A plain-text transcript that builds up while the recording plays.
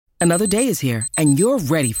Another day is here, and you're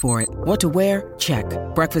ready for it. What to wear? Check.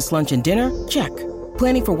 Breakfast, lunch, and dinner? Check.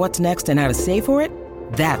 Planning for what's next and how to save for it?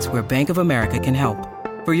 That's where Bank of America can help.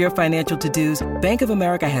 For your financial to-dos, Bank of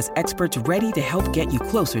America has experts ready to help get you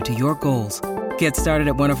closer to your goals. Get started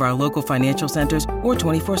at one of our local financial centers or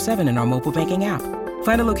 24/7 in our mobile banking app.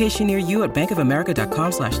 Find a location near you at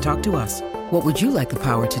bankofamerica.com/talktous. What would you like the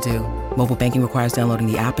power to do? Mobile banking requires downloading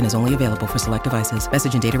the app and is only available for select devices.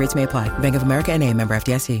 Message and data rates may apply. Bank of America N.A., member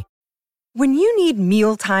FDIC. When you need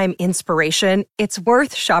mealtime inspiration, it's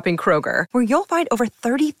worth shopping Kroger, where you'll find over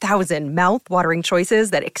 30,000 mouth-watering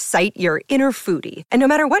choices that excite your inner foodie. And no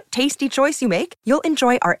matter what tasty choice you make, you'll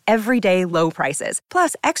enjoy our everyday low prices,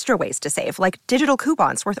 plus extra ways to save, like digital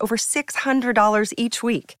coupons worth over $600 each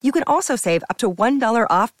week. You can also save up to $1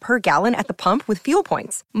 off per gallon at the pump with fuel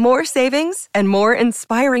points. More savings and more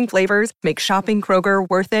inspiring flavors make shopping Kroger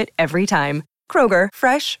worth it every time. Kroger,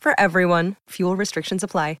 fresh for everyone. Fuel restrictions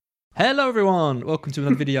apply. Hello everyone, welcome to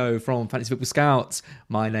another video from Fantasy Football Scouts.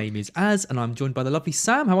 My name is Az and I'm joined by the lovely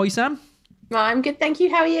Sam. How are you, Sam? I'm good, thank you.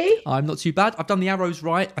 How are you? I'm not too bad. I've done the arrows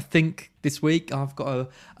right, I think, this week. I've got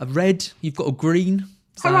a red, you've got a green.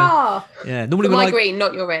 So, hurrah! Yeah, normally but when my green,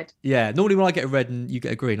 not your red. Yeah, normally when I get a red and you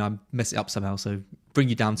get a green, I mess it up somehow. So bring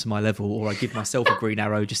you down to my level, or I give myself a green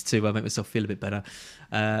arrow just to make myself feel a bit better.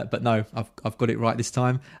 But no, I've got it right this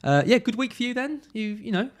time. Yeah, good week for you then.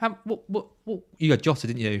 You know, what you had Jota,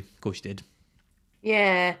 didn't you? Of course you did.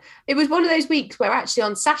 Yeah, it was one of those weeks where actually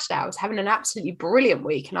on Saturday I was having an absolutely brilliant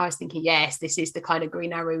week, and I was thinking, yes, this is the kind of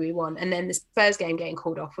green arrow we want. And then this Spurs game getting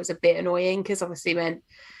called off was a bit annoying because obviously meant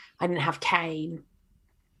I didn't have Kane.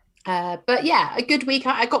 But yeah, a good week.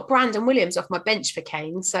 I got Brandon Williams off my bench for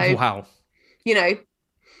Kane. So, wow. You know,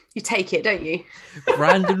 you take it, don't you?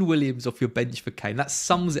 Brandon Williams off your bench for Kane. That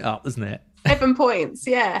sums it up, doesn't it? 7 points,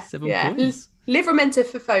 yeah. 7 points. Livramento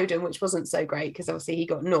for Foden, which wasn't so great because obviously he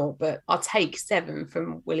got 0, but I'll take 7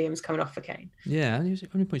 from Williams coming off for Kane. Yeah, how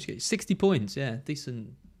many points you get? 60 points, yeah.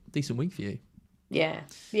 Decent week for you. Yeah.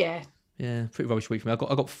 Yeah, pretty rubbish week for me. I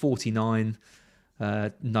got 49.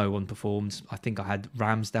 No one performed. I think I had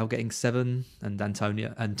Ramsdale getting 7 and Tony,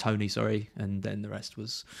 and then the rest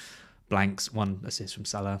was blanks. 1 assist from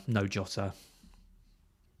Salah, no Jota.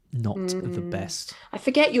 Not the best. I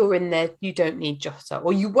forget you're in there. You don't need Jota,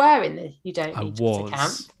 or you were in there. You don't need Jota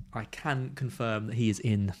camp. I can confirm that he is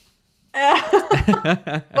in.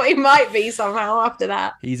 But he might be somehow after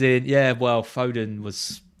that. He's in. Yeah. Well, Foden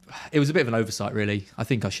was. It was a bit of an oversight, really. I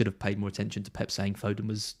think I should have paid more attention to Pep saying Foden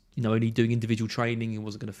was, only doing individual training and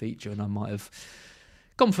wasn't going to feature, and I might have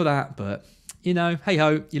gone for that, but. Hey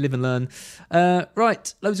ho, you live and learn.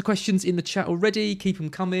 Right, loads of questions in the chat already. Keep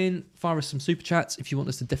them coming. Fire us some super chats if you want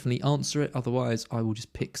us to definitely answer it. Otherwise, I will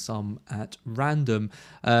just pick some at random.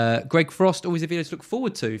 Greg Frost, always a video to look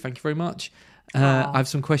forward to. Thank you very much. I have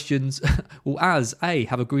some questions. Will Az, A,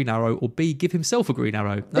 have a green arrow, or B, give himself a green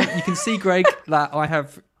arrow? Now, you can see, Greg, that I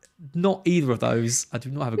have not either of those. I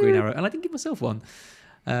do not have a green arrow, and I didn't give myself one.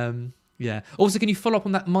 Yeah. Also, can you follow up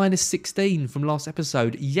on that -16 from last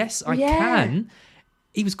episode? Yes, I can.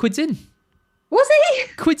 He was quids in. Was he?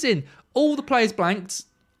 Quids in. All the players blanked,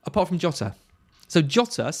 apart from Jota. So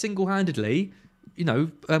Jota single-handedly,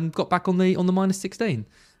 got back on the -16.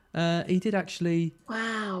 He did actually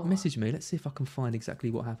message me. Let's see if I can find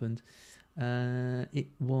exactly what happened. It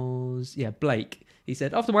was, Blake. He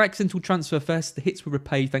said, after my accidental transfer fest, the hits were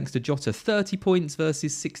repaid thanks to Jota. 30 points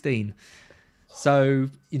versus 16. So,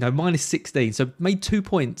 -16. So made 2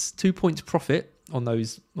 points. 2 points profit on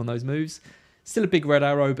those moves. Still a big red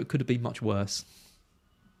arrow, but could have been much worse.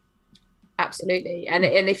 Absolutely. And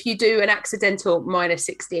if you do an accidental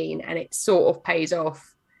 -16 and it sort of pays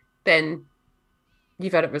off, then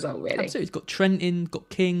you've had a result, really. Absolutely. He's got Trent in, got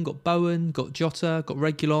King, got Bowen, got Jota, got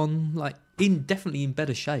Reguilon. Definitely in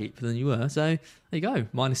better shape than you were. So there you go,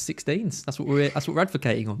 -16s. That's what we're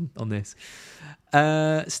advocating on this.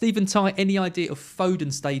 Stephen Ty, any idea of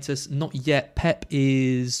Foden status? Not yet. Pep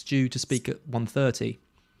is due to speak at 1:30.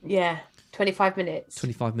 Yeah, 25 minutes.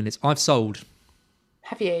 25 minutes. I've sold.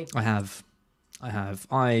 Have you? I have.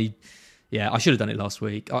 I should have done it last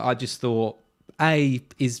week. I just thought,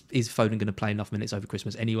 is Foden going to play enough minutes over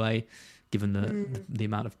Christmas anyway, given the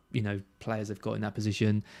amount of players they've got in that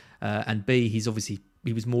position, and B,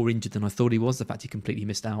 he was more injured than I thought he was. The fact he completely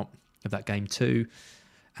missed out of that game too,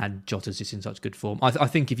 and Jota's just in such good form. I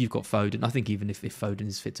think if you've got Foden, I think even if Foden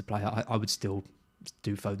is fit to play, I would still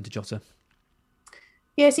do Foden to Jota.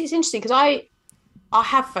 Yes, it's interesting because I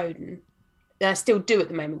have Foden, and I still do at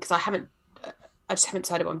the moment because I just haven't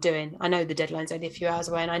decided what I'm doing. I know the deadline's only a few hours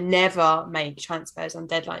away and I never make transfers on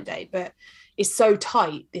deadline day, but it's so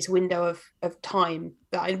tight, this window of time,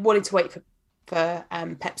 that I wanted to wait for for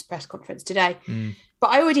Pep's press conference today. But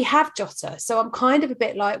I already have Jota, so I'm kind of a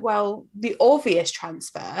bit like, well, the obvious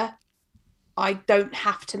transfer I don't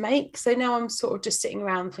have to make. So now I'm sort of just sitting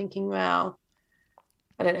around thinking, well,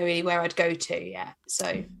 I don't know really where I'd go to yet.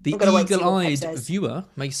 So the eagle-eyed viewer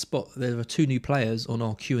may spot there are 2 new players on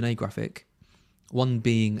our Q&A graphic. One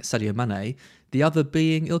being Sadio Mane, the other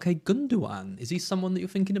being Ilkay Gundogan. Is he someone that you're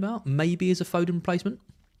thinking about? Maybe as a Foden replacement?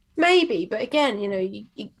 Maybe, but again,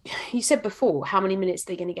 you said before how many minutes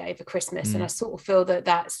they're going to get over Christmas, and I sort of feel that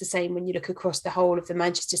that's the same when you look across the whole of the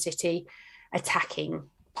Manchester City attacking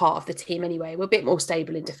part of the team anyway. We're a bit more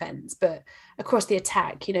stable in defence, but across the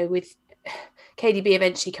attack, with KDB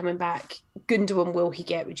eventually coming back, Gundogan, will he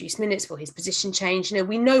get reduced minutes? Will his position change?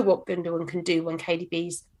 We know what Gundogan can do when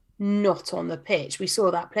KDB's not on the pitch. We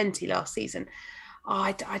saw that plenty last season.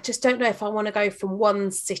 I just don't know if I want to go from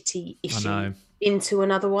one City issue into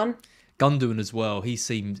another one. Gundogan as well. He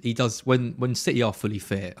does when City are fully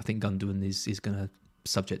fit. I think Gundogan is going to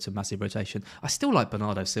subject to massive rotation. I still like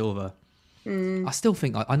Bernardo Silva. I still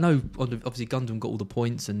think I know obviously Gundogan got all the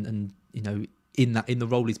points and in the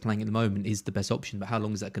role he's playing at the moment is the best option. But how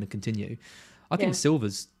long is that going to continue? I think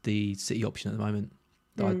Silva's the City option at the moment.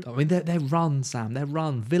 I mean, their run, Sam, their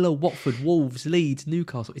run. Villa, Watford, Wolves, Leeds,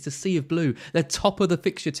 Newcastle. It's a sea of blue. They're top of the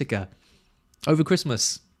fixture ticker over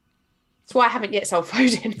Christmas. That's why I haven't yet sold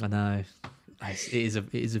Foden. I know. It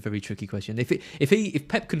is a very tricky question. If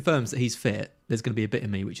Pep confirms that he's fit, there's going to be a bit of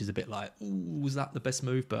me which is a bit like, ooh, was that the best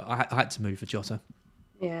move? But I had to move for Jota.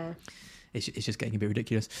 Yeah. It's just getting a bit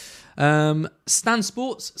ridiculous. Stan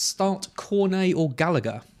Sports, start Cornet or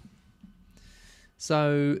Gallagher?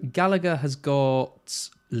 So Gallagher has got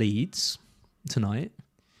Leeds tonight,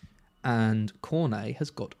 and Cornet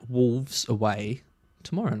has got Wolves away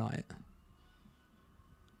tomorrow night.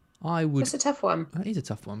 That's a tough one. That is a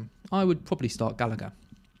tough one. I would probably start Gallagher.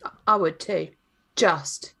 I would too.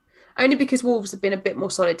 Just. Only because Wolves have been a bit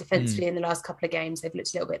more solid defensively in the last couple of games. They've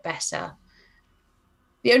looked a little bit better.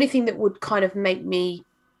 The only thing that would kind of make me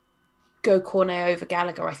go Cornet over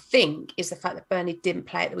Gallagher, I think, is the fact that Burnley didn't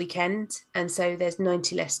play at the weekend. And so there's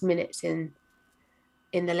 90 less minutes in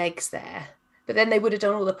the legs there. But then they would have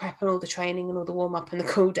done all the prep and all the training and all the warm-up and the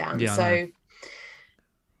cool-down. Yeah, so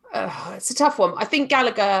it's a tough one. I think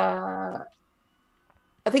Gallagher...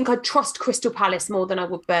 I think I'd trust Crystal Palace more than I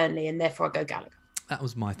would Burnley, and therefore I'd go Gallagher. That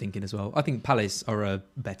was my thinking as well. I think Palace are a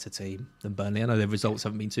better team than Burnley. I know their results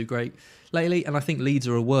haven't been too great lately, and I think Leeds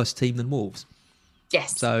are a worse team than Wolves.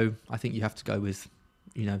 Yes. So I think you have to go with,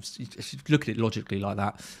 look at it logically like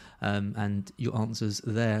that. And your answer's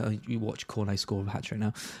there. You watch Cornet score a hat-trick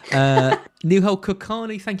now. Nihal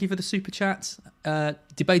Kokani, thank you for the super chat.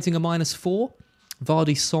 Debating a -4.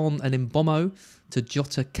 Vardy, Son and Mbommo to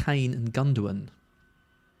Jota, Kane and Gundogan.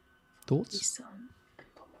 Thoughts?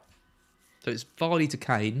 So it's Vardy to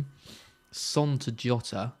Kane, Son to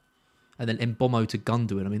Jota, and then Mbommo to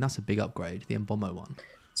Gundogan. I mean, that's a big upgrade, the Mbommo one.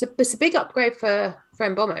 It's a big upgrade for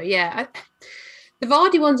Mbommo, yeah. The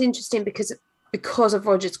Vardy one's interesting because of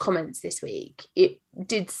Rodgers' comments this week. It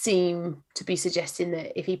did seem to be suggesting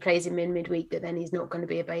that if he plays him in midweek, that then he's not going to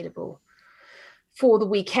be available for the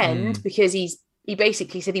weekend because he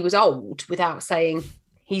basically said he was old without saying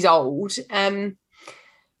he's old. And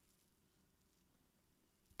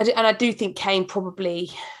I do think Kane probably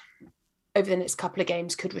over the next couple of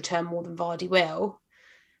games could return more than Vardy will.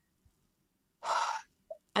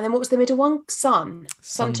 And then what was the middle one? Son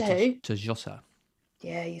to who? To Jota.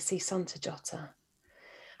 Yeah, you see, Son to Jota.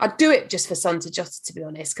 I'd do it just for Son to Jota, to be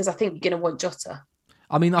honest, because I think you're going to want Jota.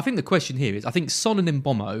 I mean, I think the question here is, I think Son and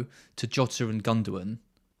Mbommo to Jota and Gundogan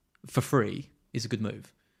for free is a good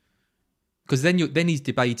move. Because then he's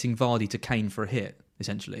debating Vardy to Kane for a hit,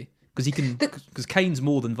 essentially. Because Kane's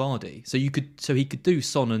more than Vardy. So he could do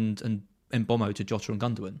Son and Mbommo to Jota and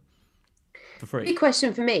Gundogan for free. The big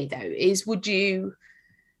question for me, though, is would you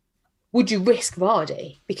risk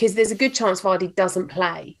Vardy? Because there's a good chance Vardy doesn't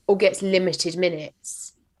play or gets limited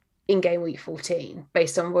minutes in game week 14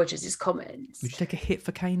 based on Rodgers' comments. Would you take a hit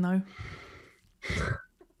for Kane, though?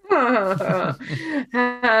 I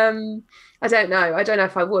don't know. I don't know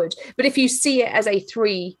if I would. But if you see it as a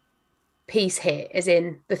 3-piece hit, as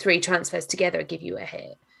in the 3 transfers together give you a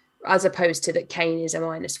hit, as opposed to that Kane is a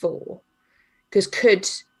 -4. Because could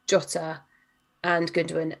Jota and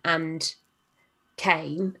Gundogan and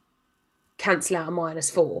Kane cancel out a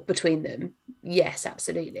 -4 between them? Yes,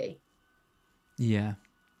 absolutely. Yeah.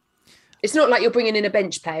 It's not like you're bringing in a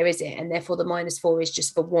bench player, is it? And therefore the -4 is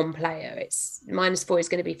just for one player. It's -4 is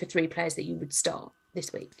going to be for 3 players that you would start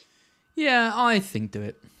this week. Yeah, I think do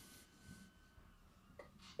it.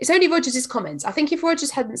 It's only Rodgers' comments. I think if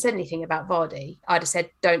Rodgers hadn't said anything about Vardy, I'd have said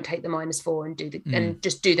don't take the -4 and and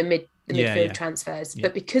just do the midfield transfers. Yeah.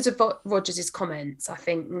 But because of Rodgers' comments, I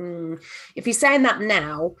think if he's saying that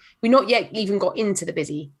now, we're not yet even got into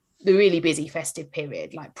the really busy festive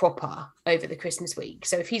period, like proper over the Christmas week.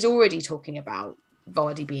 So if he's already talking about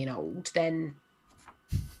Vardy being old, then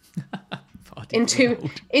in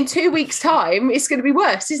 2 weeks' time, it's going to be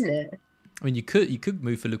worse, isn't it? I mean, you could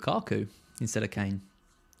move for Lukaku instead of Kane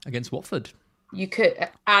against Watford. You could,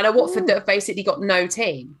 and a Watford that have basically got no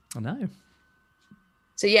team. I know.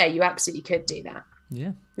 So yeah, you absolutely could do that. Yeah,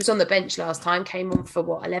 he was on the bench last time. Came on for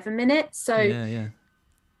 11 minutes. So yeah.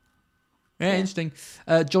 Interesting.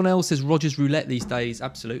 John L says Rodgers roulette these days.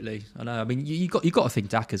 Absolutely, I know. I mean, you got to think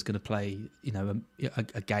Daka's going to play,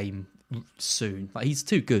 a game soon. Like, he's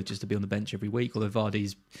too good just to be on the bench every week. Although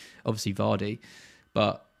Vardy's obviously Vardy,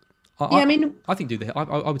 but I think do the hit.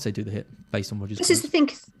 I would say do the hit based on Rodgers. This is the thing.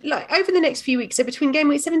 Like, over the next few weeks, so between game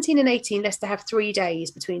week 17 and 18, Leicester have 3 days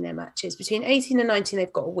between their matches. Between 18 and 19,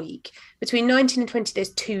 they've got a week. Between 19 and 20, there's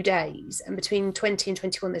 2 days, and between 20 and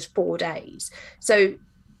 21, there's 4 days. So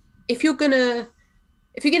if you're gonna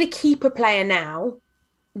keep a player now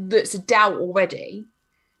that's a doubt already,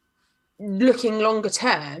 looking longer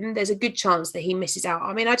term, there's a good chance that he misses out.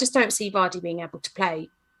 I mean, I just don't see Vardy being able to play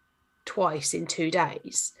twice in 2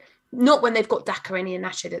 days. Not when they've got Daka and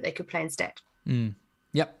Iheanacho that they could play instead.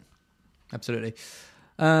 Yep, absolutely.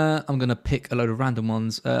 I'm going to pick a load of random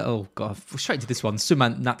ones. Straight to this one.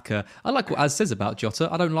 Sumant Natka. I like what Az says about Jota.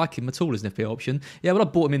 I don't like him at all as an FPL option. Yeah, well, I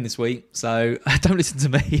bought him in this week, so don't listen to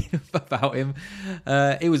me about him.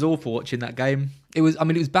 It was awful watching that game. It was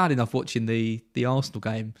bad enough watching the Arsenal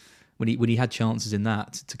game when he had chances in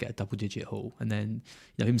that to get a double-digit haul, and then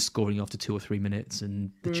him scoring after 2 or 3 minutes,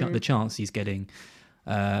 and the chance he's getting.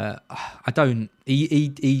 I have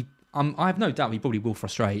no doubt he probably will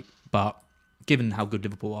frustrate, but given how good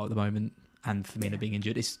Liverpool are at the moment and Firmino being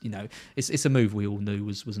injured, it's a move we all knew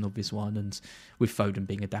was an obvious one, and with Foden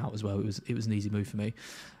being a doubt as well, it was an easy move for me.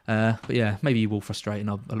 But yeah, maybe he will frustrate, and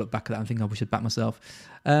I'll look back at that and think I wish I'd back myself.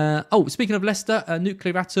 Speaking of Leicester,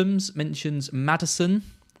 Nuclear Atoms mentions Maddison.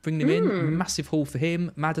 Bringing him in, massive haul for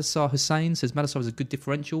him. Madasar Hussain says Madasar has a good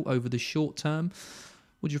differential over the short term.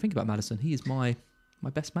 What do you think about Maddison? He is my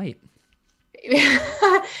best mate.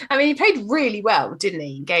 I mean, he played really well, didn't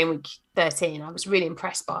he, in game week 13? I was really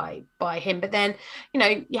impressed by him. But then,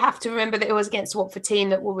 you have to remember that it was against a Watford team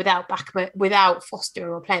that were without Foster, and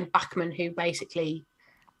were playing Bachmann, who basically,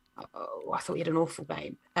 I thought he had an awful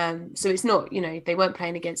game. So it's not, they weren't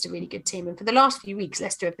playing against a really good team. And for the last few weeks,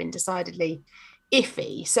 Leicester have been decidedly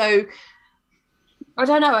iffy. So I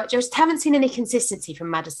don't know. I just haven't seen any consistency from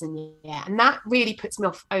Maddison yet. And that really puts me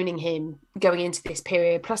off owning him going into this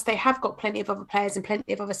period. Plus, they have got plenty of other players and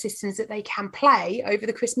plenty of other systems that they can play over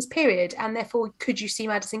the Christmas period. And therefore, could you see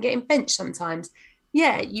Maddison getting benched sometimes?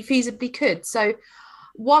 Yeah, you feasibly could. So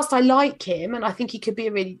whilst I like him and I think he could be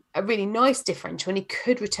a really nice differential and he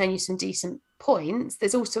could return you some decent points,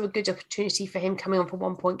 there's also a good opportunity for him coming on for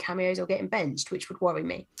 1 point cameos or getting benched, which would worry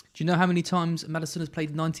me. Do you know how many times Maddison has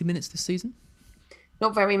played 90 minutes this season?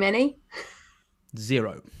 Not very many.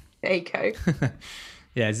 0. There you go.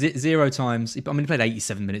 Yeah, 0 times. I mean, he played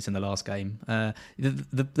 87 minutes in the last game.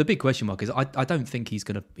 The big question mark is I don't think he's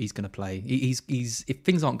gonna play. He's if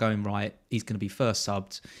things aren't going right, he's gonna be first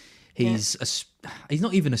subbed. He's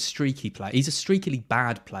not even a streaky player. He's a streakily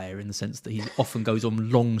bad player in the sense that he often goes on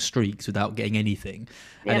long streaks without getting anything,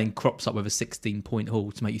 and then crops up with a 16-point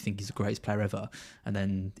haul to make you think he's the greatest player ever, and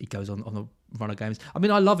then he goes on a run of games. I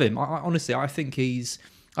mean, I love him. Honestly, I think he's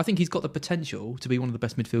got the potential to be one of the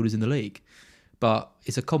best midfielders in the league. But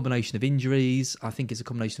it's a combination of injuries. I think it's a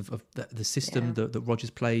combination of the system that Rodgers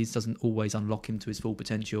plays doesn't always unlock him to his full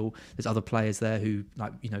potential. There's other players there who,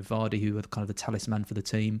 like, Vardy, who are kind of the talisman for the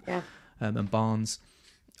team, and Barnes.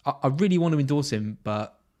 I really want to endorse him,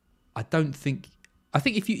 but I don't think. I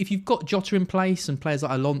think if you've got Jota in place and players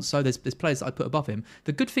like Alonso, there's players that I put above him.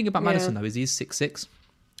 The good thing about Maddison though is he is 6'6",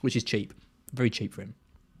 which is cheap, very cheap for him.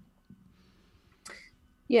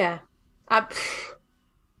 Yeah, I'm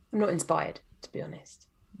not inspired, to be honest.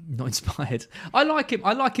 Not inspired. I like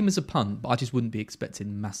him as a punt, but I just wouldn't be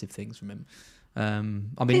expecting massive things from him. I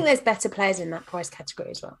think there's better players in that price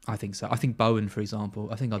category as well. I think so. I think Bowen, for example.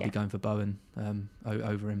 I think I'd be going for Bowen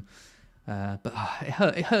over him. But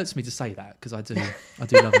it hurts me to say that because I do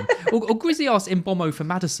love him. Or Grizzly asked Mbommo for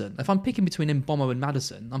Maddison. If I'm picking between Mbommo and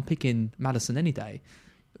Maddison, I'm picking Maddison any day.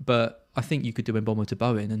 But I think you could do Mbommo to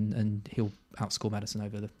Bowen and he'll outscore Maddison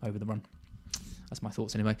over the run. That's my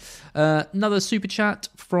thoughts anyway. Another super chat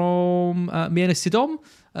from Miena Sidom.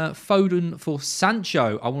 Foden for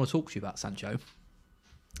Sancho. I want to talk to you about Sancho.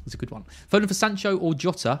 It's a good one. Foden for Sancho or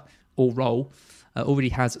Jota or Roll already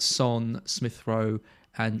has Son, Smith Rowe,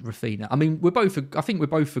 and Rafinha. I mean, I think we're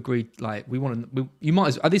both agreed. Like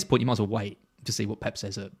at this point, you might as well wait to see what Pep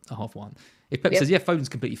says at 1:30. If Pep says, yeah, Foden's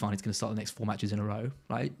completely fine, he's going to start the next 4 matches in a row,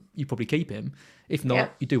 like, you probably keep him. If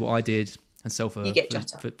not, you do what I did and sell for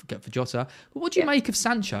Jota. But what do you make of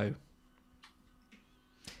Sancho?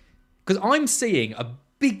 Because I'm seeing a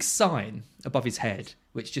big sign above his head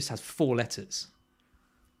which just has 4 letters.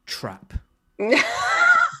 Trap.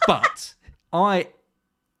 But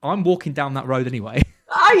I'm walking down that road anyway.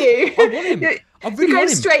 Are you? I want him. I really want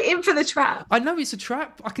him. Straight in for the trap. I know it's a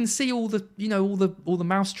trap. I can see all the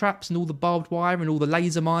mouse traps and all the barbed wire and all the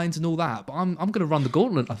laser mines and all that. But I'm going to run the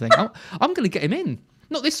gauntlet. I think I'm going to get him in.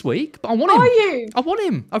 Not this week, but I want him. Are you? I want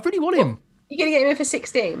him. I really want him. You're going to get him in for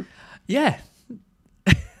 16? Yeah.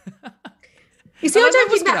 You see, I know don't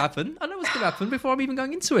what's think going to happen. I know what's going to happen before I'm even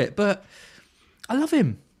going into it. But I love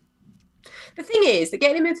him. The thing is that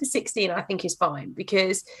getting him in for 16, I think, is fine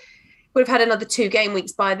because we've had another 2 game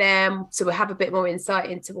weeks by then, so we'll have a bit more insight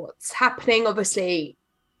into what's happening. Obviously,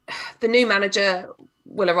 the new manager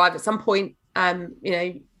will arrive at some point,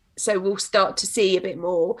 so we'll start to see a bit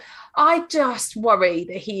more. I just worry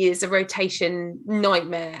that he is a rotation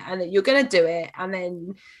nightmare and that you're going to do it, and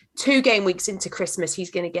then 2 game weeks into Christmas,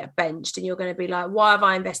 he's going to get benched, and you're going to be like, why have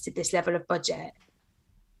I invested this level of budget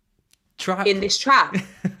in this trap?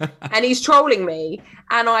 And he's trolling me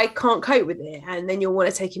and I can't cope with it, and then you'll want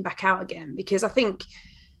to take him back out again. Because I think,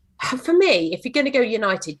 for me, if you're going to go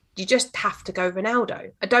United, you just have to go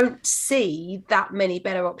Ronaldo. I don't see that many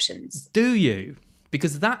better options. Do you?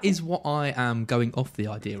 Because that is what I am going off the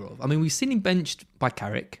idea of. I mean, we've seen him benched by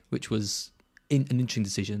Carrick, which was an interesting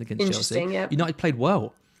decision against Chelsea. Yeah. United played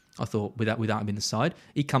well, I thought, without him in the side.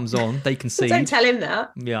 He comes on, they concede. Don't tell him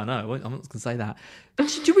that. Yeah, I know. I'm not going to say that.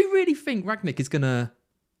 Do we really think Rangnick is going to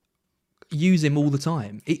use him all the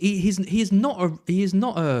time? He is not a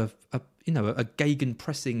Gagan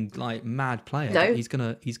pressing like mad player. No. That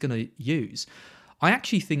he's gonna use. I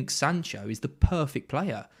actually think Sancho is the perfect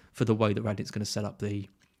player for the way that Rangnick's going to set up the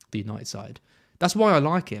United side. That's why I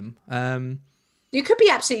like him. You could be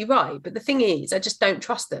absolutely right, but the thing is, I just don't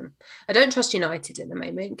trust them. I don't trust United at the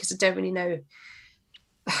moment because I don't really know.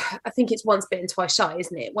 I think it's once bitten, twice shy,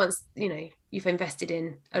 isn't it? Once, you've invested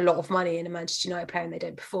in a lot of money in a Manchester United player and they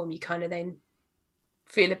don't perform, you kind of then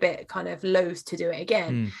feel a bit kind of loath to do it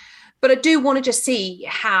again. But I do want to just see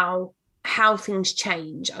how things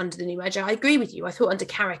change under the new manager. I agree with you. I thought under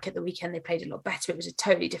Carrick at the weekend, they played a lot better. It was a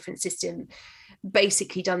totally different system,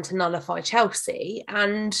 basically done to nullify Chelsea,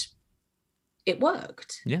 and it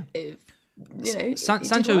worked. Yeah.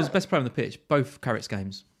 Sancho was best player on the pitch, both Carrick's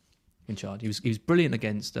games in charge. He was brilliant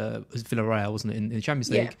against Villarreal, wasn't it, in the Champions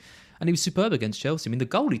League? Yeah. And he was superb against Chelsea. I mean, the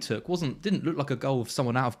goal he took didn't look like a goal of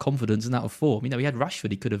someone out of confidence and out of form. He had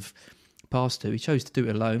Rashford he could have passed to. He chose to do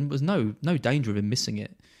it alone. There was no danger of him missing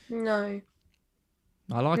it. No.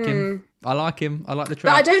 I like him. I like him. I like the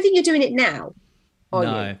trap. But I don't think you're doing it now. No.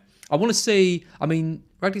 You? I want to see. I mean,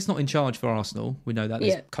 Rangnick's not in charge for Arsenal. We know that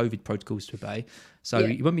there's COVID protocols to obey, so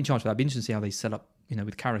he won't be in charge for that. It'd be interesting to see how they set up,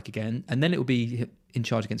 with Carrick again, and then it will be in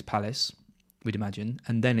charge against Palace, we'd imagine,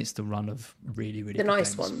 and then it's the run of really, really the good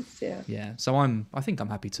nice games. ones. Yeah. Yeah. So I think I'm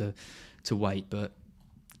happy to wait, but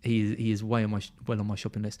he is well on my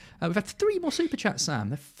shopping list. We've had 3 more super chats, Sam.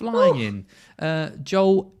 They're flying in.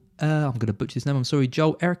 Joel, I'm going to butcher his name. I'm sorry,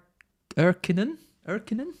 Joel Erkinen,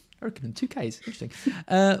 2 Ks. Interesting.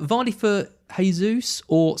 Vardy for Jesus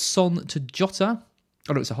or Son to Jota?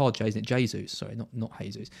 Oh no, it's a hard J, isn't it? Jesus, sorry, not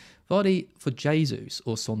Jesus. Vardy for Jesus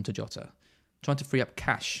or Son to Jota? Trying to free up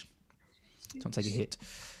cash. Don't take a hit.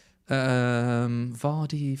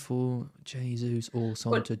 Vardy for Jesus or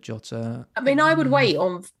Son to Jota? I mean, I would wait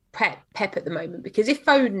on Pep at the moment, because if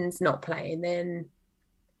Foden's not playing, then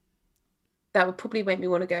that would probably make me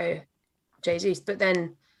want to go Jesus. But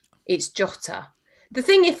then it's Jota. The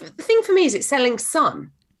thing for me is it's selling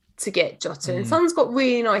Son to get Jota, and Son's got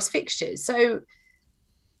really nice fixtures. So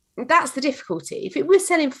that's the difficulty. If it was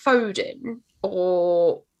selling Foden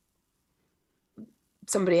or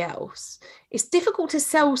somebody else, it's difficult to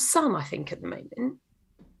sell Son, I think, at the moment.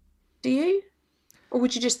 Do you? Or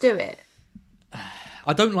would you just do it?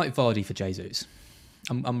 I don't like Vardy for Jesus.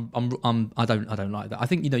 I don't like that. I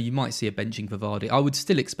think you might see a benching for Vardy. I would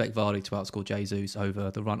still expect Vardy to outscore Jesus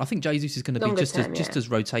over the run. I think Jesus is going to be just as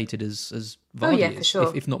rotated as Vardy is, for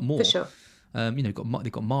sure. if not more. For sure. They've got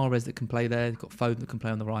Mahrez that can play there. They've got Foden that can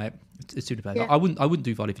play on the right. It's two to play. Yeah. I wouldn't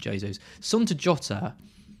do Vardy for Jesus. Son to Jota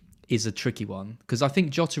is a tricky one, because I think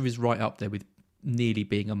Jota is right up there with nearly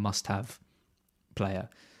being a must-have player.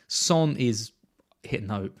 Son is hit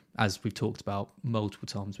and hope, as we've talked about multiple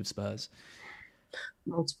times with Spurs.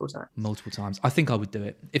 Multiple times. I think I would do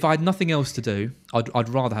it. If I had nothing else to do, I'd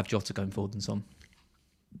rather have Jota going forward than Son.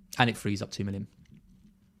 And it frees up 2 million.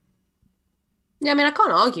 Yeah, I mean, I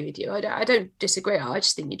can't argue with you. I don't disagree. I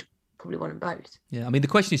just think you'd probably want them both. Yeah, I mean, the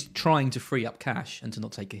question is trying to free up cash and to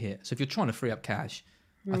not take a hit. So if you're trying to free up cash,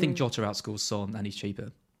 I think Jota outscores Son and he's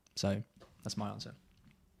cheaper. So that's my answer.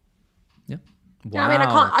 Yeah. Wow. Yeah, I mean,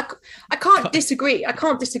 I can't disagree. I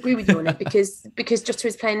can't disagree with you on it because Jota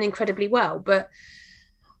is playing incredibly well. But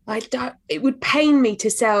it would pain me to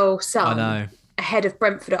sell Son ahead of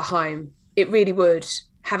Brentford at home. It really would.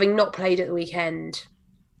 Having not played at the weekend,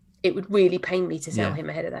 it would really pain me to sell him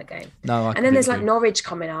ahead of that game. No, and then there's like Norwich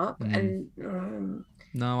coming up, and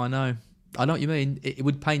no, I know what you mean. It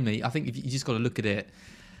would pain me. I think if you just got to look at it.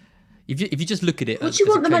 If you just look at it, what do you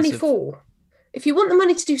want the money for? If you want the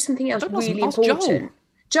money to do something else really important,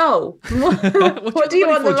 Joel, what do you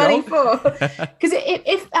want the money for?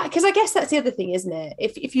 Because I guess that's the other thing, isn't it?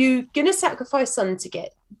 If you're gonna sacrifice Son to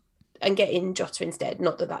get in Jota instead,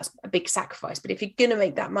 not that that's a big sacrifice, but if you're gonna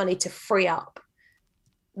make that money to free up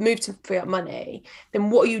money, then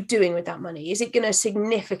what are you doing with that money? Is it going to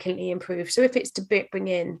significantly improve? So if it's to bring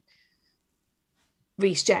in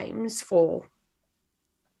Reece James for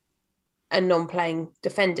a non-playing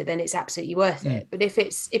defender, then it's absolutely worth it. But if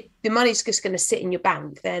the money's just going to sit in your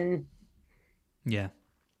bank, then yeah,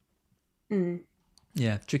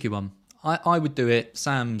 tricky one. I would do it.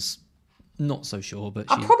 Sam's not so sure, but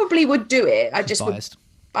I probably would do it. I just biased.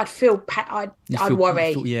 I'd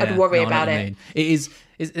worry. I'd worry about it. It is.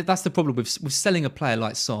 That's the problem with selling a player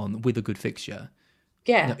like Son with a good fixture.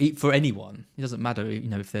 Yeah. For anyone, it doesn't matter.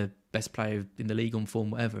 If they're best player in the league on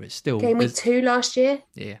form, whatever. It's still game week 2 last year.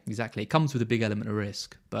 Yeah, exactly. It comes with a big element of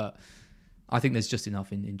risk, but I think there's just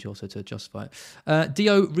enough in Jota to justify it.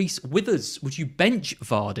 Dio Reese Withers, would you bench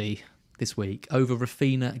Vardy this week over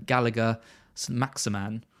Rafinha, Gallagher, St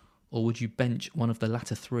Maximan, or would you bench one of the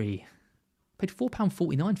latter three? Paid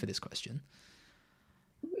 £4.49 for this question.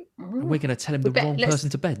 And we're going to tell him the wrong person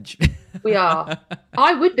to bench. We are.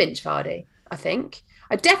 I would bench Vardy, I think.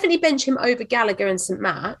 I'd definitely bench him over Gallagher and St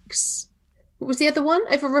Max. What was the other one?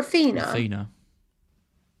 Over Rafinha?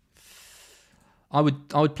 I would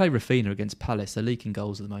play Rafinha against Palace. They're leaking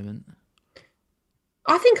goals at the moment.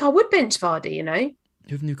 I think I would bench Vardy, Who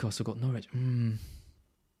have Newcastle got? Norwich?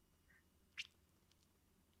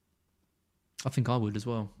 I think I would as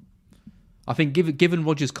well. I think given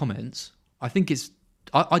Rodgers' comments, I think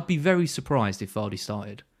I'd be very surprised if Vardy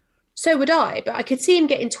started. So would I, but I could see him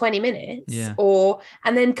getting 20 minutes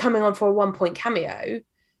and then coming on for a 1-point cameo,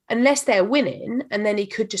 unless they're winning, and then he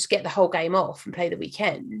could just get the whole game off and play the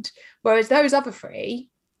weekend. Whereas those other three,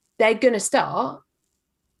 they're going to start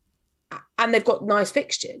and they've got nice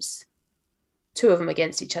fixtures. 2 of them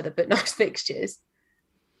against each other, but nice fixtures.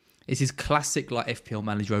 It's his classic FPL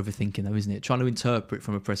manager overthinking though, isn't it? Trying to interpret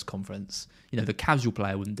from a press conference. The casual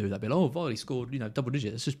player wouldn't do that. Be like, Vardy scored, double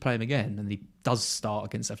digits. Let's just play him again. And he does start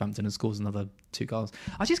against Southampton and scores another 2 goals.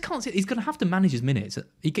 I just can't see. He's going to have to manage his minutes.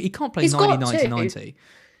 He can't play 90.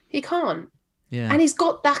 He can't. Yeah. And he's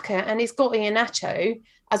got Daka and he's got Iheanacho,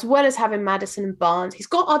 as well as having Maddison and Barnes. He's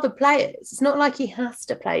got other players. It's not like he has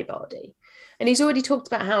to play Vardy. And he's already talked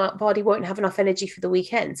about how Vardy won't have enough energy for the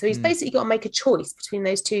weekend. So he's basically got to make a choice between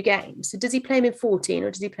those 2 games. So does he play him in 14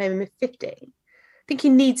 or does he play him in 15? I think he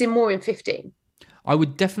needs him more in 15. I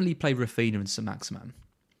would definitely play Rafinha and St Maximan.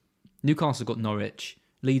 Newcastle got Norwich.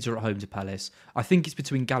 Leeds are at home to Palace. I think it's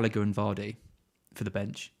between Gallagher and Vardy for the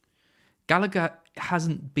bench. Gallagher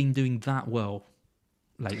hasn't been doing that well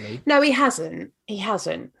lately. No, he hasn't.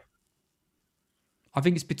 I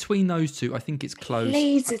think it's between those two. I think it's close.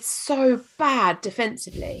 Leeds, it's so bad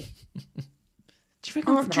defensively. Do you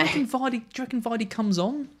reckon Vardy comes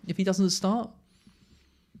on if he doesn't start?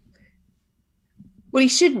 Well, he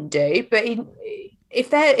shouldn't do, but if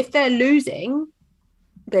they're losing,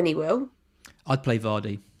 then he will. I'd play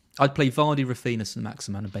Vardy. I'd play Vardy, Rafinha, St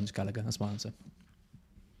Maximan, and bench Gallagher. That's my answer.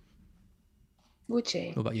 Would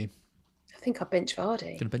you? What about you? I think I'd bench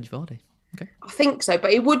Vardy. Gonna bench Vardy. Okay. I think so,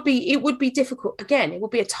 but it would be difficult. Again, it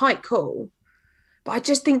would be a tight call. But I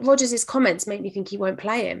just think Rodgers' comments make me think he won't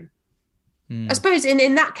play him. I suppose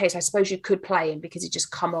in that case, I suppose you could play him because he'd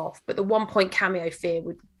just come off. But the 1-point cameo fear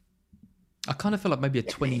would. I kind of feel like maybe a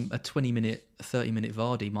 20-minute, 30-minute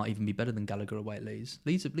Vardy might even be better than Gallagher away at Leeds.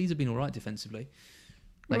 Leeds have been all right defensively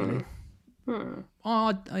lately.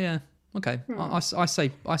 Oh, yeah. Okay. I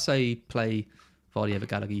say play Vardy over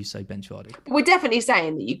Gallagher. You say bench Vardy. But we're definitely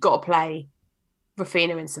saying that you've got to play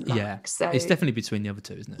Rafinha and St. Max. Yeah, so it's definitely between the other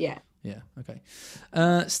two, isn't it? Yeah. Yeah, okay.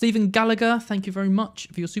 Stephen Gallagher, thank you very much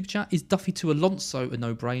for your super chat. Is Duffy to Alonso a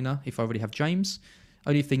no-brainer if I already have James?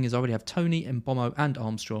 Only thing is I already have Tony, Mbommo and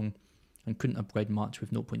Armstrong and couldn't upgrade much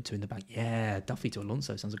with 0.2 in the bank. Yeah, Duffy to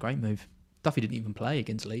Alonso sounds a great move. Duffy didn't even play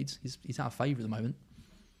against Leeds. He's out of favour at the moment.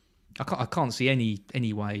 I can't see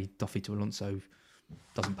any way Duffy to Alonso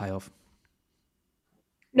doesn't pay off.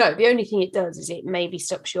 No, the only thing it does is it maybe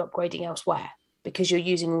stops you upgrading elsewhere because you're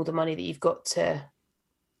using all the money that you've got to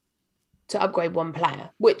upgrade one player,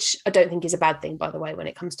 which I don't think is a bad thing, by the way. When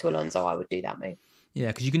it comes to Alonso, I would do that move. Yeah,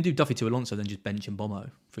 because you can do Duffy to Alonso, then just bench Mbommo,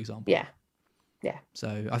 for example. Yeah.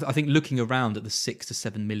 So I think looking around at the 6 to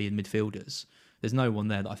 7 million midfielders, there's no one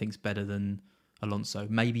there that I think is better than Alonso.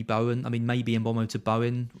 Maybe Bowen. I mean, maybe Mbommo to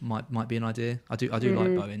Bowen might be an idea. I do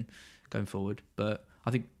like Bowen going forward, but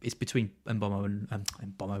I think it's between Bowen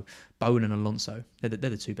and Alonso. They're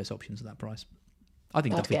the two best options at that price. I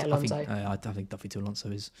think Duffy. I think Duffy to Alonso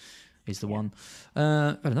is the one.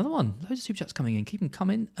 Another one. Loads of super chats coming in. Keep them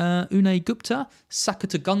coming. Unai Gupta, Saka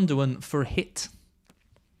to Gundogan for a hit.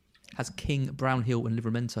 Has King, Brownhill and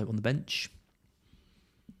Livramento on the bench.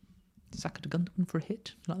 Saka to Gundogan for a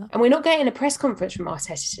hit, like that. And we're not getting a press conference from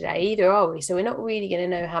Arteta today either, are we? So we're not really going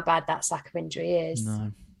to know how bad that Saka injury is.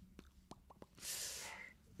 No.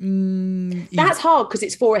 That's hard because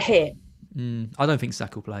it's for a hit. I don't think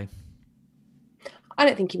Saka will play. I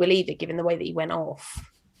don't think he will either, given the way that he went off.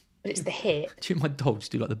 But it's the hit. Do you my dog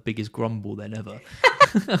just do like the biggest grumble then ever?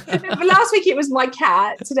 But last week it was my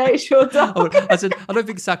cat. Today it's your dog. I said, I don't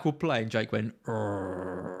think Saka will play. And Jake went,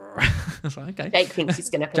 I was like, okay. Jake thinks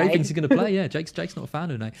he's going to play. Jake thinks he's going to play, yeah. Jake's not a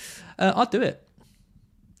fan of Unai. I'd do it.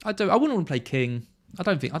 I wouldn't want to play King. I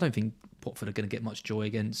don't think Watford are going to get much joy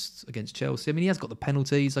against Chelsea. I mean, he has got the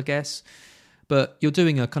penalties, I guess. But you're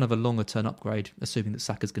doing a kind of a longer term upgrade, assuming that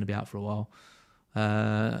Saka's going to be out for a while.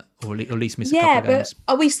 Or at least miss a couple of games.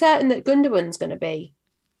 But are we certain that Gundogan's going to be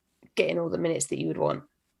getting all the minutes that you would want?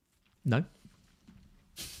 No.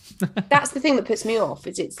 That's the thing that puts me off.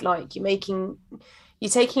 Is it's like you're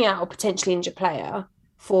taking out a potentially injured player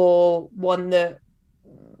for one that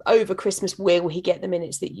over Christmas will he get the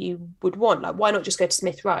minutes that you would want? Like, why not just go to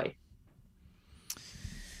Smith Rowe?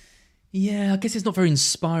 Yeah, I guess it's not very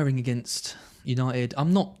inspiring against United.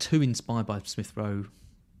 I'm not too inspired by Smith Rowe.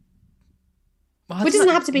 Well, it doesn't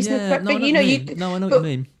have to be Smith Rowe, but you know, I know what you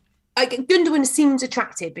mean. Gundogan seems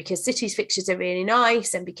attractive because City's fixtures are really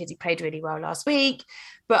nice and because he played really well last week.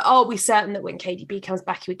 But are we certain that when KDB comes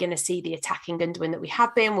back, we're going to see the attacking Gundogan that we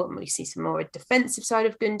have been? Will we see some more defensive side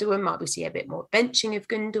of Gundogan? Might we see a bit more benching of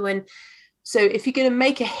Gundogan? So if you're going to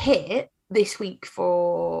make a hit this week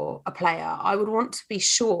for a player, I would want to be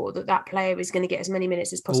sure that that player is going to get as many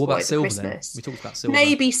minutes as possible over Silva, Christmas. Then? We talked about Silva.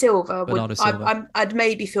 Maybe Silva. Silva. I'd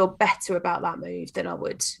maybe feel better about that move than I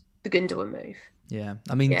would the Gundogan move. Yeah,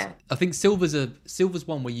 I mean, I think Silva's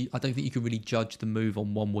one where I don't think you can really judge the move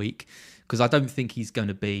on 1 week because I don't think he's going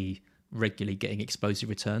to be regularly getting explosive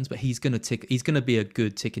returns, but he's going to be a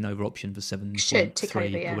good ticking over option for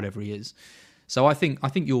 7.3 or whatever he is. So I think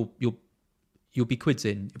you'll be quids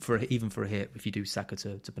in even for a hit if you do Saka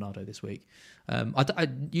to Bernardo this week.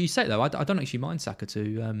 You say it though, I don't actually mind Saka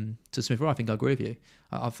to Smith Rowe. I think I agree with you.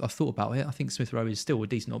 I've thought about it. I think Smith Rowe is still a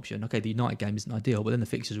decent option. Okay, the United game isn't ideal, but then the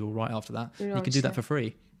fixtures are all right after that. You can do that for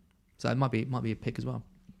free, so it might be a pick as well.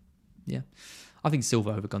 Yeah, I think Silva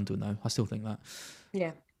over Gundogan though. I still think that.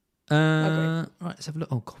 Yeah. Right, let's have a look.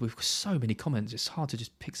 Oh God, we've got so many comments. It's hard to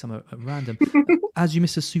just pick some at random. As you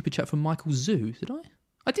missed a super chat from Michael Zoo, did I?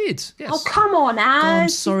 I did. Yes. Oh, come on, Az. I'm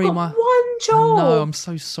sorry, You've got one job. No, I'm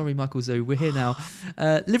so sorry, Michael Zoo. We're here now.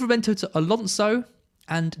 Livramento to Alonso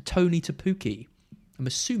and Tony to Pukki. I'm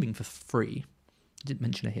assuming for free. I didn't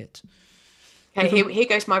mention a hit. Okay, here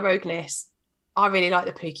goes my rogueness. I really like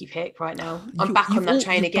the Pukki pick right now. I'm back on that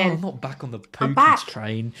train again. I'm not back on the Pukki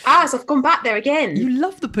train. Az, I've gone back there again. You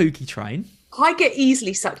love the Pukki train. I get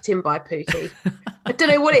easily sucked in by Pukki. I don't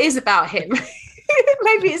know what it is about him.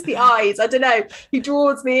 Maybe it's the eyes. I don't know. He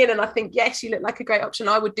draws me in and I think, yes, you look like a great option.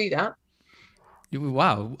 I would do that.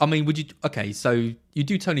 Wow. I mean, would you... Okay, so you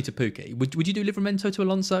do Tony to Pukki. Would you do Livramento to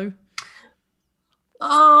Alonso?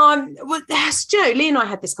 Well, Lee and I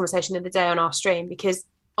had this conversation the other day on our stream because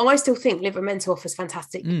I still think Livramento offers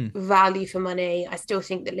fantastic value for money. I still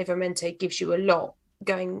think that Livramento gives you a lot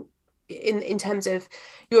going in terms of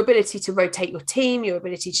your ability to rotate your team, your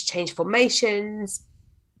ability to change formations.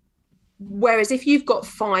 Whereas if you've got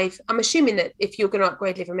 5, I'm assuming that if you're going to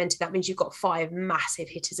upgrade Livramento, that means you've got 5 massive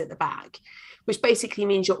hitters at the back, which basically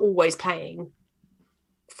means you're always playing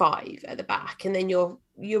 5 at the back, and then you're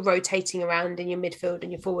rotating around in your midfield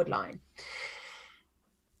and your forward line.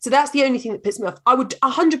 So that's the only thing that puts me off. I would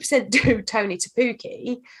 100% do Toney to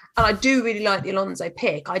Pukki, and I do really like the Alonso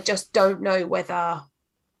pick. I just don't know whether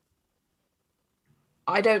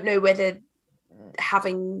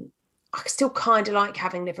having, I still kind of like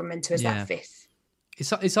having Livramento as that fifth.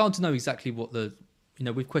 It's hard to know exactly what the,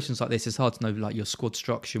 with questions like this, it's hard to know like your squad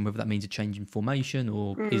structure and whether that means a change in formation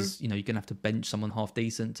or is, you're going to have to bench someone half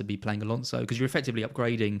decent to be playing Alonso, because you're effectively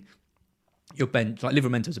upgrading your bench. Like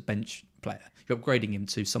Livramento's a bench player. You're upgrading him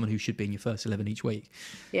to someone who should be in your first 11 each week.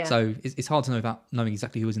 Yeah. So it's hard to know without knowing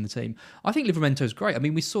exactly who was in the team. I think Livramento's great. I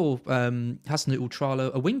mean, we saw Hasenhüttl trial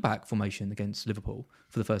a wing-back formation against Liverpool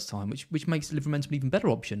for the first time, which makes Livramento an even better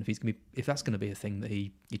option if that's going to be a thing that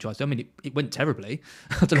he tries to. I mean, it went terribly.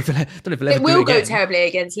 I don't know if he'll ever it will go terribly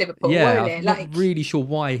against Liverpool, won't it? I'm not really sure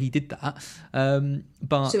why he did that.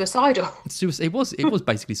 But suicidal. It was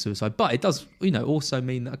basically suicide. But it does, also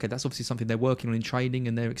mean that, okay, that's obviously something they're working on in training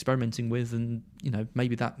and they're experimenting with, and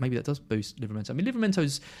maybe that does boost Livramento. I mean,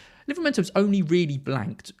 Livramento's only really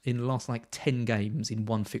blanked in the last 10 games in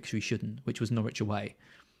one fixture he shouldn't, which was Norwich away.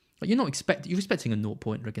 Like, you're expecting a 0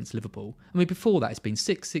 pointer against Liverpool. I mean, before that, it's been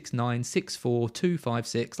 6-6-9, 6-4,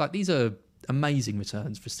 2-5-6. Like, these are amazing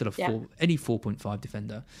returns for still any 4.5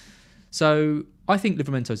 defender. So I think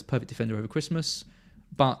Livramento's a perfect defender over Christmas.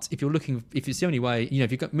 But if it's the only way,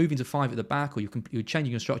 if you're moving to 5 at the back, or you're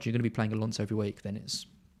changing your structure, you're going to be playing Alonso every week, then it's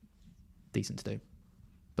decent to do.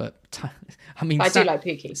 But I mean, I do like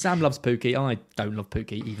Pukki. Sam loves Pukki. I don't love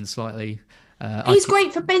Pukki even slightly. He's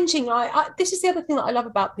great for benching. This is the other thing that I love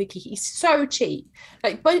about Pukki. He's so cheap.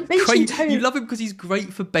 Like benching Toney. You love him because he's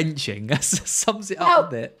great for benching. That sums it up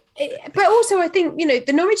a bit. But also, I think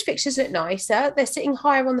the Norwich fixtures look nicer. They're sitting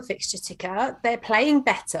higher on the fixture ticker. They're playing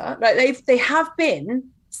better. Like they have been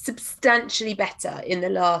substantially better in the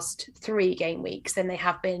last 3 game weeks than they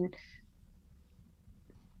have been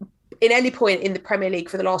in any point in the Premier League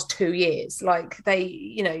for the last 2 years. Like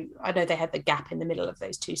they, I know they had the gap in the middle of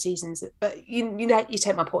those 2 seasons, but you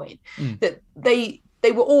take my point that they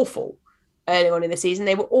were awful early on in the season.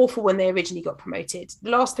 They were awful when they originally got promoted. The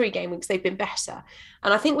last 3 game weeks, they've been better.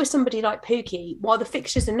 And I think with somebody like Pukki, while the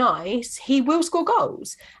fixtures are nice, he will score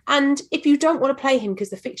goals. And if you don't want to play him because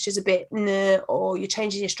the fixture's a bit or you're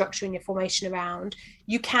changing your structure and your formation around,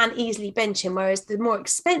 you can easily bench him. Whereas the more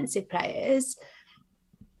expensive players,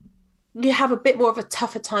 you have a bit more of a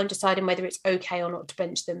tougher time deciding whether it's okay or not to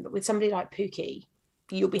bench them. But with somebody like Pukki,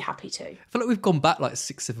 you'll be happy to. I feel like we've gone back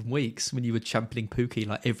 6-7 weeks when you were championing Pukki,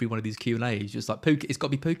 every one of these Q&As, just Pukki, it's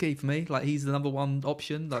got to be Pukki for me. He's the number one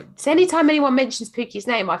option. So anytime anyone mentions Pukki's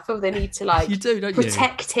name, I feel they need to you do, don't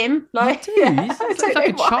protect him. You do. It's like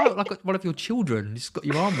a child, like one of your children. You just got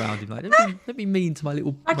your arm around him. Don't be mean to my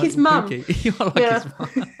little his mum. You are like his mum.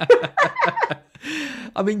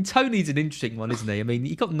 I mean, Toney's an interesting one, isn't he? I mean,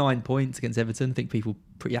 he got 9 points against Everton. I think people are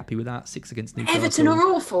pretty happy with that. 6 against Newcastle. Everton are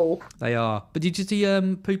awful. They are. But did you see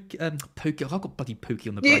Pukki? I've got bloody Pukki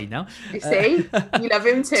on the brain now. You see? You love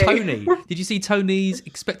him too. Toney. Did you see Toney's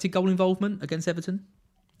expected goal involvement against Everton?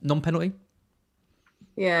 Non-penalty?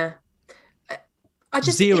 Yeah. I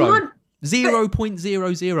just...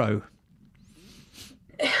 0.00.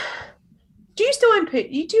 Do you still own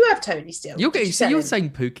Pukki? You do have Toney still. You're saying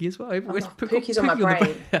Pukki as well. Pukki's on my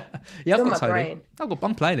brain. Yeah, I've got Toney.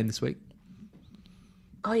 I'm playing him this week.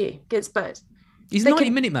 Are you? Against Spurs? He's a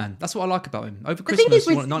 90-minute man. That's what I like about him. Over Christmas,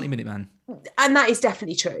 you want a 90-minute man. And that is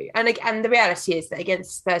definitely true. And the reality is that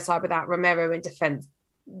against Spurs side without Romero in defence,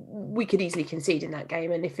 we could easily concede in that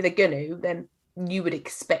game. And if they're going to, then you would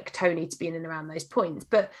expect Toney to be in and around those points.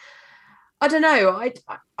 But I don't know.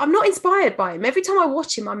 I'm not inspired by him. Every time I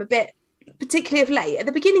watch him, I'm a bit... particularly of late. At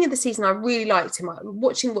the beginning of the season, I really liked him.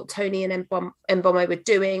 Watching what Toney and Mbeumo were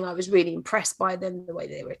doing, I was really impressed by them, the way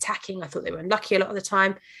they were attacking. I thought they were unlucky a lot of the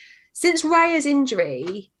time. Since Raya's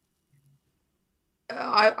injury,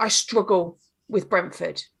 I struggle with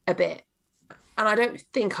Brentford a bit. And I don't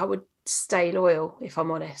think I would stay loyal, if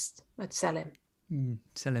I'm honest. I'd sell him.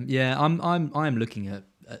 Sell him. Yeah, I'm looking at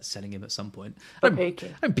selling him at some point. I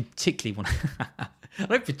don't particularly want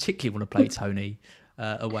to play Toney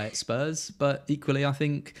away at Spurs, but equally I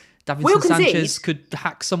think Davinson Sanchez could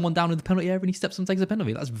hack someone down in the penalty area and he steps and takes a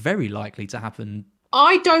penalty. That's very likely to happen.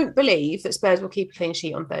 I don't believe that Spurs will keep a clean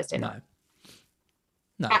sheet on Thursday night.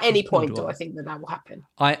 No. At any point do I think that will happen.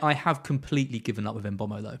 I have completely given up with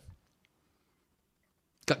Mbeumo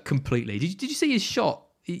though. Completely. Did you see his shot?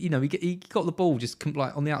 He got the ball just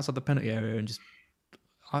on the outside of the penalty area and just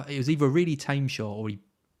it was either a really tame shot or he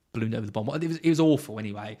ballooned over the bomb. It was awful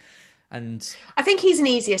anyway. And I think he's an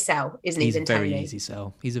easier sell, isn't he? He's a very easy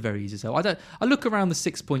sell. He's a very easy sell. I look around the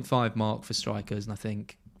 6.5 mark for strikers, and I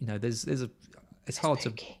think it's hard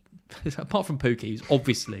to apart from Pookie, who's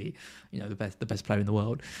obviously, the best player in the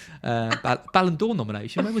world. Ballon d'Or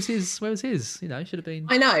nomination. Where was his? Should have been.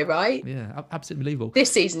 I know, right? Yeah, absolutely unbelievable.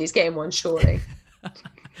 This season he's getting one, surely.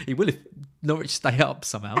 He will if Norwich stay up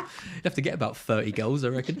somehow. He'd have to get about 30 goals, I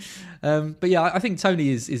reckon. But yeah, I think Tony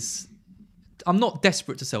is. I'm not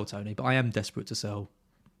desperate to sell Tony, but I am desperate to sell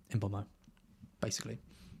Mbeumo. Basically,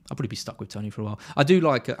 I'll probably be stuck with Tony for a while. I do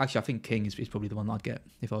like. Actually, I think King is probably the one I'd get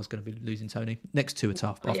if I was going to be losing Tony. Next two are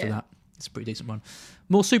tough, but after that, it's a pretty decent one.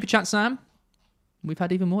 More super chat, Sam. We've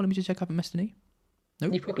had even more. Let me just check. I haven't missed any.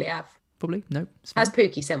 Nope. You probably have. Probably no. Has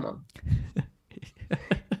Pookie sent one?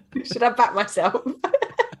 Should I back myself?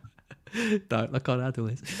 No, I can't handle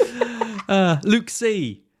this. Luke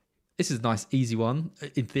C. This is a nice, easy one,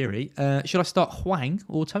 in theory. Should I start Hwang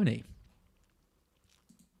or Tony?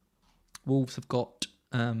 Wolves have got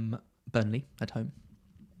Burnley at home.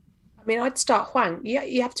 I mean, I'd start Hwang.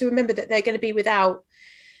 You have to remember that they're going to be without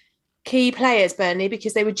key players, Burnley,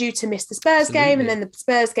 because they were due to miss the Spurs game, and then the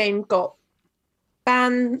Spurs game got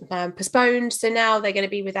postponed. So now they're going to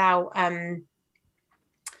be without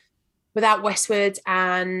Westwood,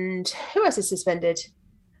 and who else is suspended?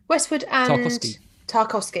 Westwood and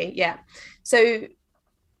Tarkowski, yeah. So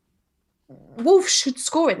Wolves should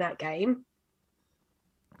score in that game.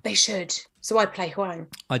 They should. So I'd play Hwang.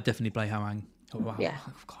 I'd definitely play Hwang. Oh, wow. Yeah.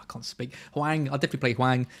 God, I can't speak. Hwang, I'd definitely play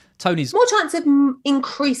Hwang. Tony's more chance of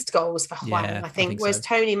increased goals for Hwang, I think, whereas so.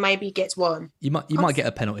 Tony maybe gets one. You might get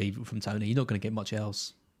a penalty from Tony. You're not going to get much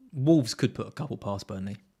else. Wolves could put a couple past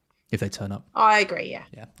Burnley if they turn up. I agree, yeah.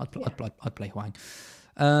 Yeah, I'd play Hwang.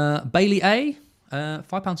 Bailey A,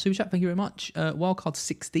 £5 super chat, thank you very much. Wildcard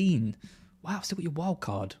 16. Wow, still got your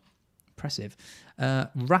wildcard. Impressive.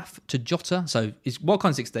 Raf to Jota. So it's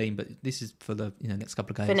wildcard 16, but this is for the next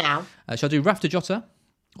couple of games. For now. Shall I do Raf to Jota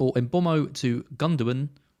or Mbeumo to Gundogan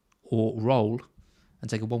or roll and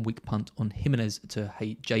take a 1 week punt on Jimenez to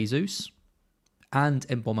Jesus and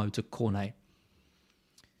Mbeumo to Cornet?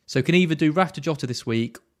 So can either do Raf to Jota this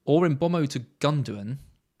week or Mbeumo to Gundogan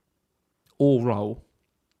or roll.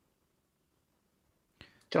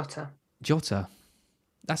 Jota.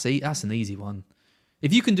 That's an easy one.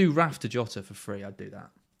 If you can do Raf to Jota for free, I'd do that.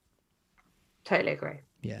 Totally agree.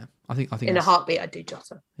 Yeah, I think in a heartbeat, I'd do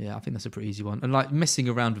Jota. Yeah, I think that's a pretty easy one. And like messing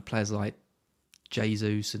around with players like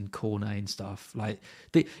Jesus and Cornet and stuff, like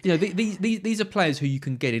these are players who you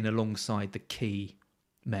can get in alongside the key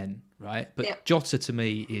men, right? But Jota to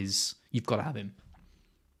me is you've got to have him.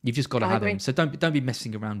 You've just got to have him. So don't be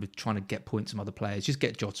messing around with trying to get points from other players. Just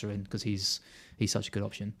get Jota in because he's such a good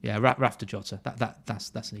option. Yeah, Raf to Jota.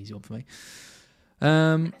 That's an easy one for me.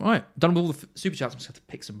 Right, done with all the super chats. I'm just going to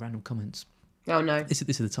pick some random comments. Oh no, this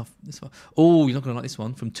is the tough. This one. Oh, you're not going to like this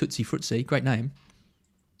one from Tootsie Fruitsy. Great name.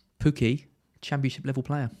 Pookie, championship level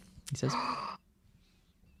player. He says.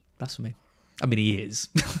 That's for me. I mean, he is.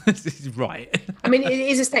 Right. I mean, it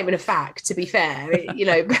is a statement of fact, to be fair,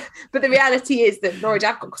 but the reality is that Norwich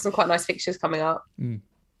have got some quite nice fixtures coming up. And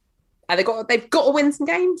they've got to win some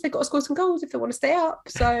games. They've got to score some goals if they want to stay up.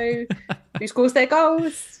 So who scores their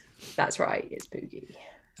goals? That's right. It's Pookie.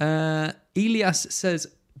 Elias says,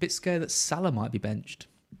 a bit scared that Salah might be benched.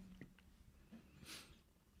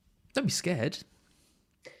 Don't be scared.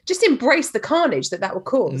 Just embrace the carnage that will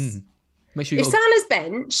cause. Make sure if Salah's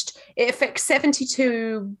benched, it affects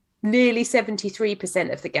 72, nearly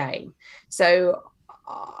 73% of the game. So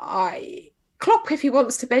Klopp, if he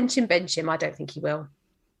wants to bench him. I don't think he will.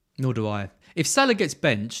 Nor do I. If Salah gets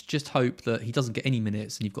benched, just hope that he doesn't get any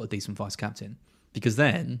minutes and you've got a decent vice captain, because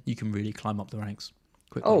then you can really climb up the ranks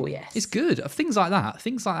quickly. Oh, yes. It's good. Things like that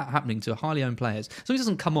happening to highly owned players. So he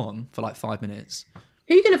doesn't come on for like 5 minutes.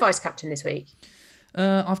 Who are you going to vice captain this week?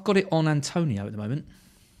 I've got it on Antonio at the moment.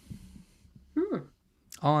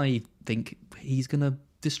 I think he's going to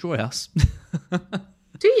destroy us.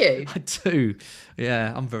 Do you? I do.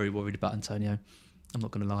 Yeah, I'm very worried about Antonio. I'm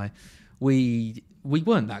not going to lie. We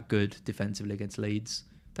weren't that good defensively against Leeds.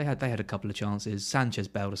 They had a couple of chances. Sanchez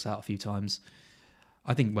bailed us out a few times.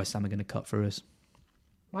 I think West Ham are going to cut through us.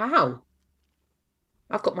 Wow.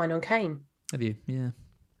 I've got mine on Kane. Have you? Yeah.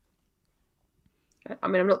 I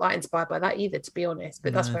mean, I'm not that inspired by that either, to be honest,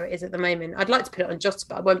 but that's where it is at the moment. I'd like to put it on Jota,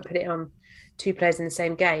 but I won't put it on two players in the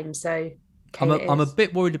same game. So I'm a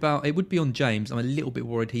bit worried about it. Would be on James. I'm a little bit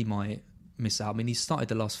worried he might miss out. I mean, he's started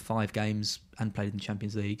the last 5 games and played in the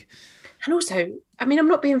Champions League. And also, I mean, I'm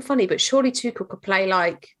not being funny, but surely Tuchel could play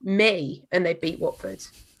like me and they beat Watford.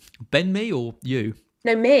 Ben me or you?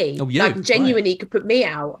 No, me. Oh, you. Like, genuinely could put me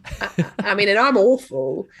out. I mean, and I'm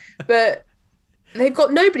awful, but they've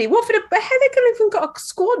got nobody. Watford, they've even got a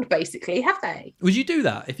squad, basically, have they? Would you do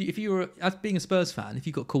that if you were, as being a Spurs fan, if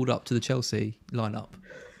you got called up to the Chelsea lineup?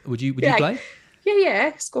 Would you Yeah. play?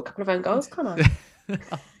 Yeah. Score a couple of own goals, can't I?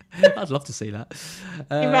 I'd love to see that.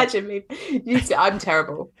 Imagine me. I'm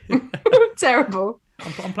terrible. Terrible.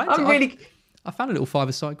 I'm playing. I'm really. I found a little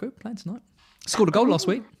five-a-side group playing tonight. Scored a goal last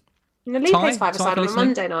week. Lee plays five-a-side on a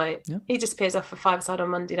Monday night. Yeah. He just appears off for five-a-side on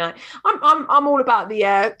Monday night. I'm all about the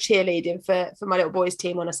cheerleading for my little boys'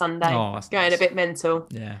 team on a Sunday. Oh, that's going nice. a bit mental.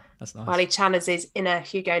 Yeah, that's nice. While he channels his inner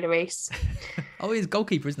Hugo Lloris. Oh, he's a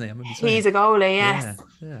goalkeeper, isn't he? I remember you saying. He's a goalie, yes.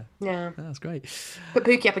 Yeah. That's great. Put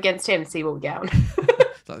Pookie up against him, see what we get on.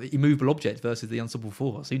 It's like the immovable object versus the unstoppable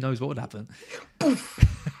force. Who knows what would happen?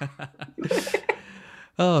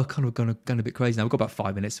 Oh, kind of going a bit crazy now. We've got about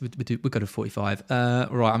 5 minutes. We'll go to 45. Right,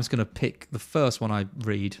 I'm just going to pick the first one I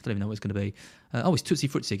read. I don't even know what it's going to be. It's Tootsie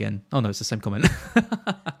Fruitsy again. Oh, no, it's the same comment.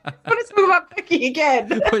 Let's talk about Pookie again.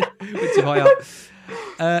 We're too high up.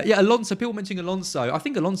 Alonso. People mentioning Alonso. I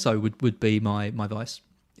think Alonso would be my vice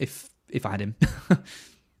if I had him.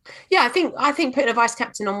 Yeah, I think putting a vice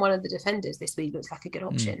captain on one of the defenders this week looks like a good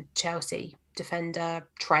option. Chelsea defender,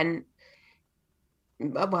 Trent.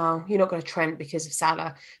 Well, you're not going to Trent because of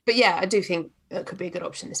Salah, but yeah, I do think that could be a good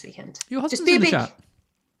option this weekend. Your husband's in the chat.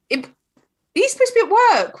 He's supposed to be at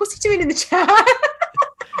work. What's he doing in the chat?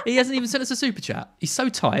 He hasn't even sent us a super chat. He's so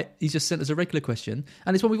tight. He's just sent us a regular question,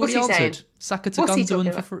 and it's one we've already answered. Saka to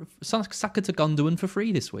Gundogan for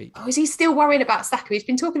free this week. Oh, is he still worrying about Saka? He's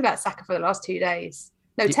been talking about Saka for the last 2 days.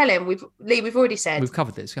 No, tell him. We've already said. We've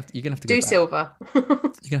covered this. You're going to have to go do back. Silva. You're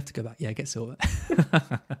going to have to go back. Yeah, get Silva.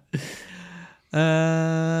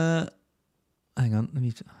 Hang on. Let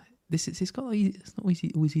me. It's not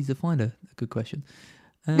always easy to find a good question.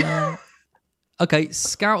 Okay,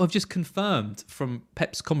 Scout have just confirmed from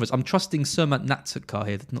Pep's conference. I'm trusting Sermat Natsukar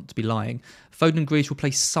here not to be lying. Foden and Grealish will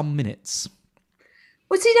play some minutes.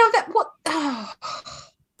 Well, do you know that? What? Oh.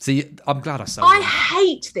 See, I'm glad I saw. I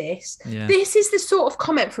hate this. Yeah. This is the sort of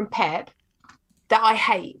comment from Pep that I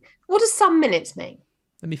hate. What does some minutes mean?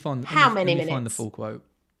 Let me find. How many minutes? Find the minutes? full quote.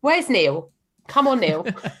 Where's Neil? Come on, Neil.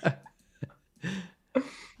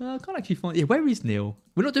 I can't actually find. Yeah, where is Neil?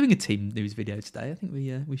 We're not doing a team news video today. I think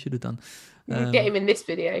we should have done. Get him in this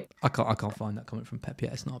video. I can't find that comment from Pep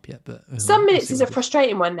yet. It's not up yet, but some minutes is a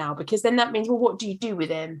frustrating one now because then that means, well, what do you do with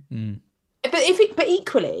him? But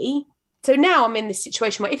equally, so now I'm in this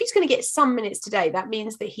situation where if he's going to get some minutes today, that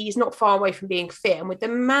means that he's not far away from being fit. And with the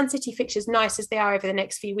Man City fixtures nice as they are over the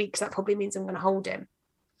next few weeks, that probably means I'm going to hold him.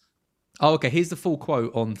 Oh, okay. Here's the full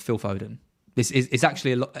quote on Phil Foden. This is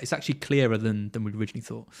actually it's actually clearer than we originally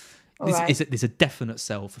thought. There's a definite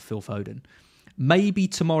sell for Phil Foden. Maybe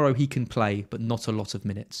tomorrow he can play, but not a lot of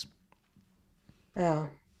minutes. Oh,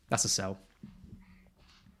 that's a sell.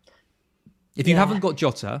 If you haven't got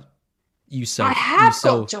Jota, you sell. I have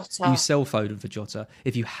got Jota. You sell Foden for Jota.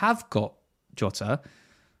 If you have got Jota,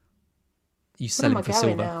 you sell him for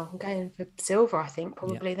Silva. Now? I'm going for Silva, I think,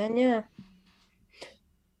 probably then, yeah.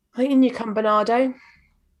 In you come, Bernardo.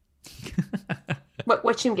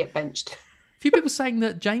 Watch him get benched. A few people saying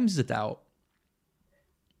that James is a doubt.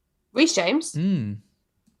 Reece James?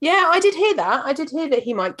 Yeah, I did hear that. I did hear that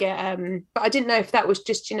he might get, but I didn't know if that was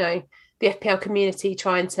just, the FPL community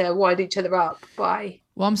trying to wind each other up by...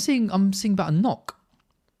 Well, I'm seeing about a knock.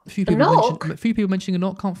 A few people mentioning a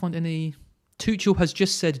knock. Can't find any. Tuchel has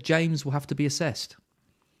just said James will have to be assessed.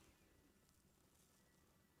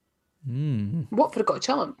 Watford have got a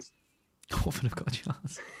chance. Watford have got a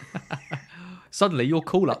chance. Suddenly, your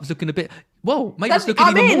call-up's looking a bit... Whoa, maybe it's looking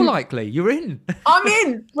even more likely. You're in. I'm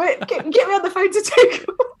in. Wait, get me on the phone to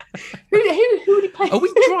Tuchel. Who would he play? Are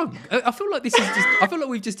we drunk? I feel like I feel like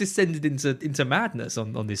we've just descended into madness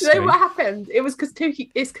on this. You know what happened? It was because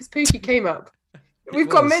Pookie came up. We've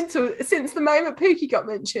gone mental since the moment Pookie got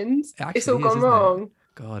mentioned. It's all gone wrong.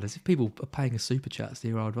 God, as if people are paying us super chats to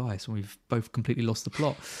hear our advice when we've both completely lost the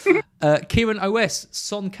plot. Kieran OS,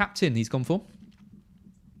 Son captain, he's gone for.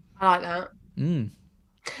 I like that. And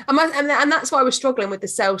that's why I was struggling with the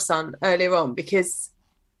sell Son earlier on, because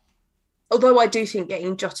although I do think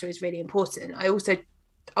getting Jota is really important, I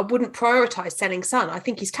wouldn't prioritise selling Son. I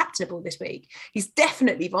think he's captainable this week. He's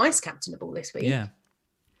definitely vice captainable this week. Yeah.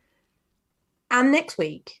 And next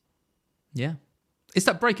week. Yeah. It's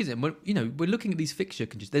that break, isn't it? We're looking at these fixture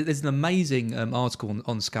conditions. There's an amazing article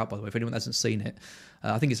on Scout, by the way, if anyone hasn't seen it.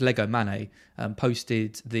 I think it's Lego Mane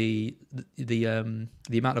posted the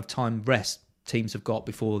amount of time rest teams have got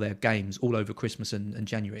before their games all over Christmas and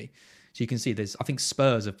January. So you can see I think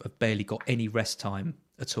Spurs have barely got any rest time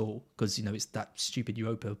at all because, it's that stupid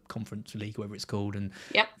Europa Conference League, whatever it's called, and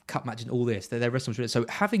cup match and all this. Their rest times. So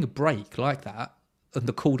having a break like that and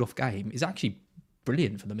the called off game is actually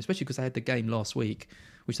brilliant for them, especially because they had the game last week,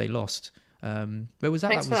 which they lost. Where was that?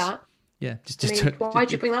 Thanks for that. Yeah,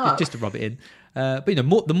 why'd you bring that up? Just to rub it in. But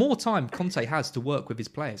the more time Conte has to work with his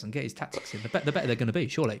players and get his tactics in, the better they're going to be,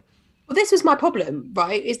 surely. Well, this was my problem,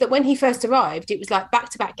 right? Is that when he first arrived, it was like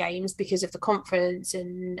back-to-back games because of the conference,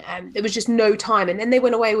 and there was just no time. And then they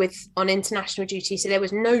went away on international duty, so there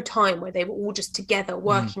was no time where they were all just together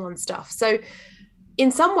working on stuff. So,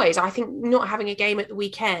 in some ways, I think not having a game at the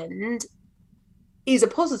weekend is a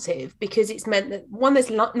positive, because it's meant that, one,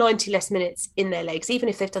 there's 90 less minutes in their legs, even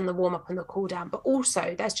if they've done the warm-up and the cool-down, but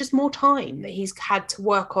also there's just more time that he's had to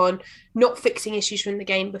work on not fixing issues from the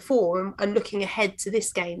game before and looking ahead to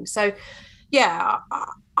this game. So yeah,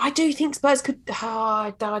 I do think Spurs could,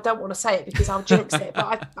 I don't want to say it because I'll jinx it,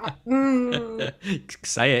 but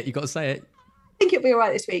say it, you got to say it. I think it'll be all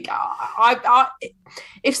right this week.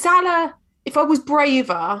 If I was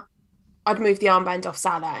braver, I'd move the armband off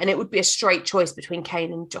Salah, and it would be a straight choice between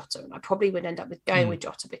Kane and Jota. And I probably would end up going with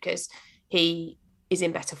Jota because he is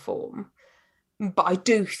in better form. But I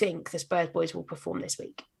do think the Spurs boys will perform this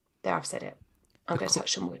week. There, I've said it. I'm going to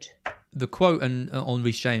touch some wood. The quote on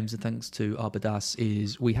Reece James, and thanks to Arbadas,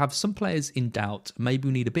 is, "We have some players in doubt. Maybe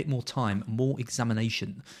we need a bit more time, more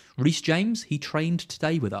examination. Reece James, he trained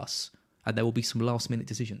today with us, and there will be some last-minute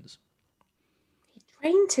decisions."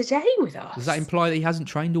 Trained today with us. Does that imply that he hasn't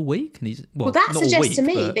trained all week? And well, that suggests to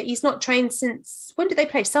me that he's not trained since, when did they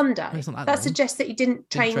play? Sunday. That suggests that he didn't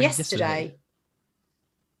train yesterday.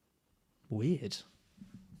 Weird.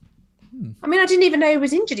 I mean, I didn't even know he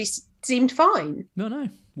was injured. He seemed fine. No,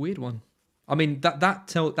 weird one. I mean, that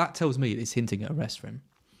tells me it's hinting at a rest for him.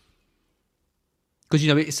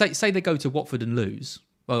 Because say they go to Watford and lose,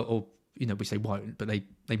 or we say won't, but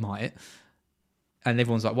they might, and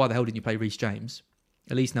everyone's like, why the hell didn't you play Reece James?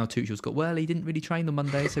 At least now Tuchel's got, well, he didn't really train on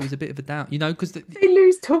Monday, so he's a bit of a doubt, because they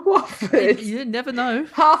lose to Watford. You never know.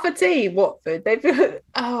 Half a team, Watford. I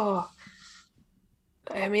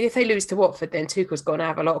mean, if they lose to Watford, then Tuchel's going to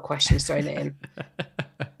have a lot of questions thrown at him.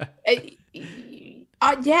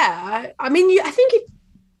 Yeah, I mean,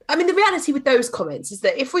 the reality with those comments is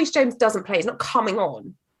that if Reece James doesn't play, he's not coming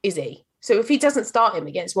on, is he? So if he doesn't start him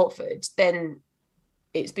against Watford, then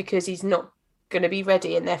it's because he's not going to be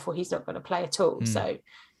ready, and therefore he's not going to play at all. So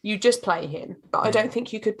you just play him, but I don't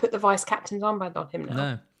think you could put the vice captain's armband on him now.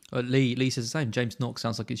 No. Well, Lee says the same. James Knox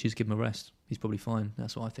sounds like it's just give him a rest. He's probably fine.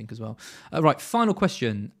 That's what I think as well. Right, final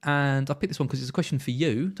question, and I picked this one because it's a question for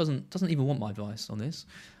you. Doesn't even want my advice on this.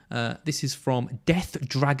 This is from Death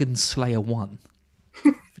Dragon Slayer 1.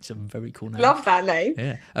 It's a very cool name. Love that name.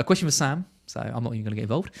 Yeah. A question for Sam. So I'm not even going to get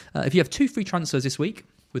involved. If you have 2 free transfers this week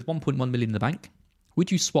with 1.1 million in the bank, would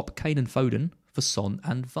you swap Kane and Foden for Son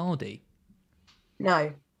and Vardy?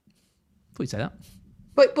 No. Thought you'd say that.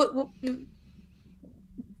 But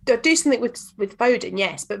do something with Foden,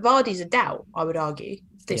 yes. But Vardy's a doubt, I would argue,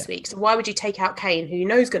 this week. So why would you take out Kane, who you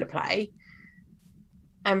know is going to play,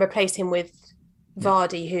 and replace him with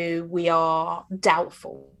Vardy, who we are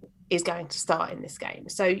doubtful is going to start in this game?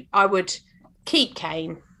 So I would keep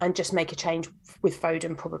Kane and just make a change with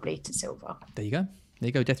Foden, probably to Silva. There you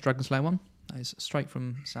go. Death Dragon Slayer 1. That is straight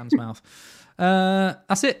from Sam's mouth.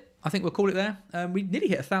 That's it. I think we'll call it there. We nearly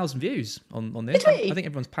hit 1,000 views on this. I think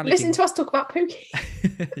everyone's panicking. Listen to us talk about Pookie.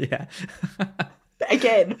 Yeah.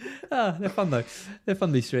 Again. They're fun, though. They're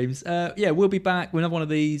fun, these streams. We'll be back with another one of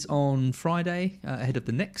these on Friday, ahead of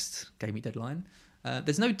the next game week deadline.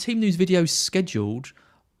 There's no team news videos scheduled.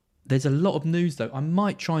 There's a lot of news, though. I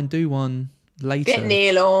might try and do one later. Get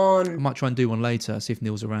Neil on. I might try and do one later, see if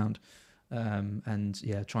Neil's around. Try and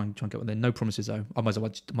get one there. No promises, though. I might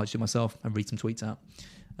just do it myself and read some tweets out.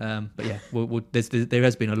 But yeah, there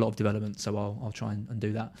has been a lot of development, so I'll try and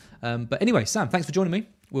do that. But anyway, Sam, thanks for joining me.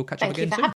 We'll catch up again soon.